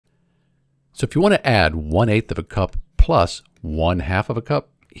So if you want to add 1/8 of a cup plus 1/2 of a cup,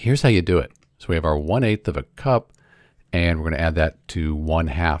 here's how you do it. So we have our 1/8 of a cup, and we're going to add that to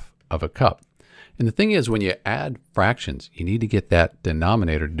 1/2 of a cup. And the thing is, when you add fractions, you need to get that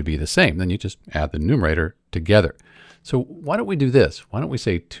denominator to be the same. Then you just add the numerator together. So why don't we do this? Why don't we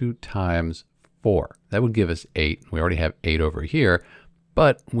say 2 times 4? That would give us 8. We already have 8 over here,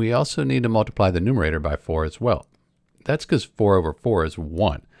 but we also need to multiply the numerator by 4 as well. That's because 4 over 4 is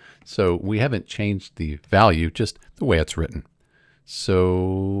 1. So we haven't changed the value, just the way it's written.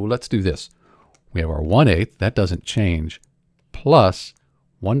 So let's do this. We have our 1/8, that doesn't change, plus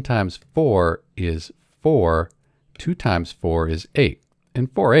 1 times 4 is 4, 2 times 4 is 8.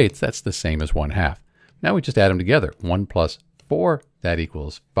 And 4/8, that's the same as 1/2. Now we just add them together. 1 plus 4, that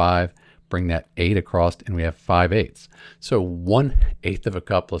equals 5. Bring that 8 across, and we have 5/8. So 1/8 of a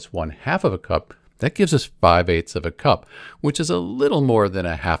cup plus 1/2 of a cup, that gives us 5/8 of a cup, which is a little more than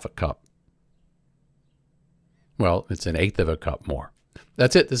a half a cup. Well, it's an eighth of a cup more.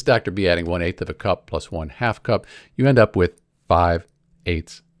 That's it. This is Dr. B adding 1/8 of a cup plus 1/2 cup. You end up with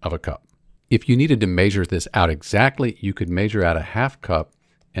 5/8 of a cup. If you needed to measure this out exactly, you could measure out a half cup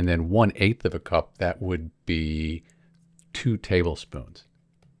and then 1/8 of a cup. That would be 2 tablespoons.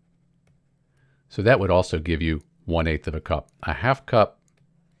 So that would also give you 1/8 of a cup. A half cup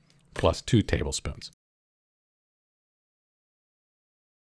plus 2 tablespoons.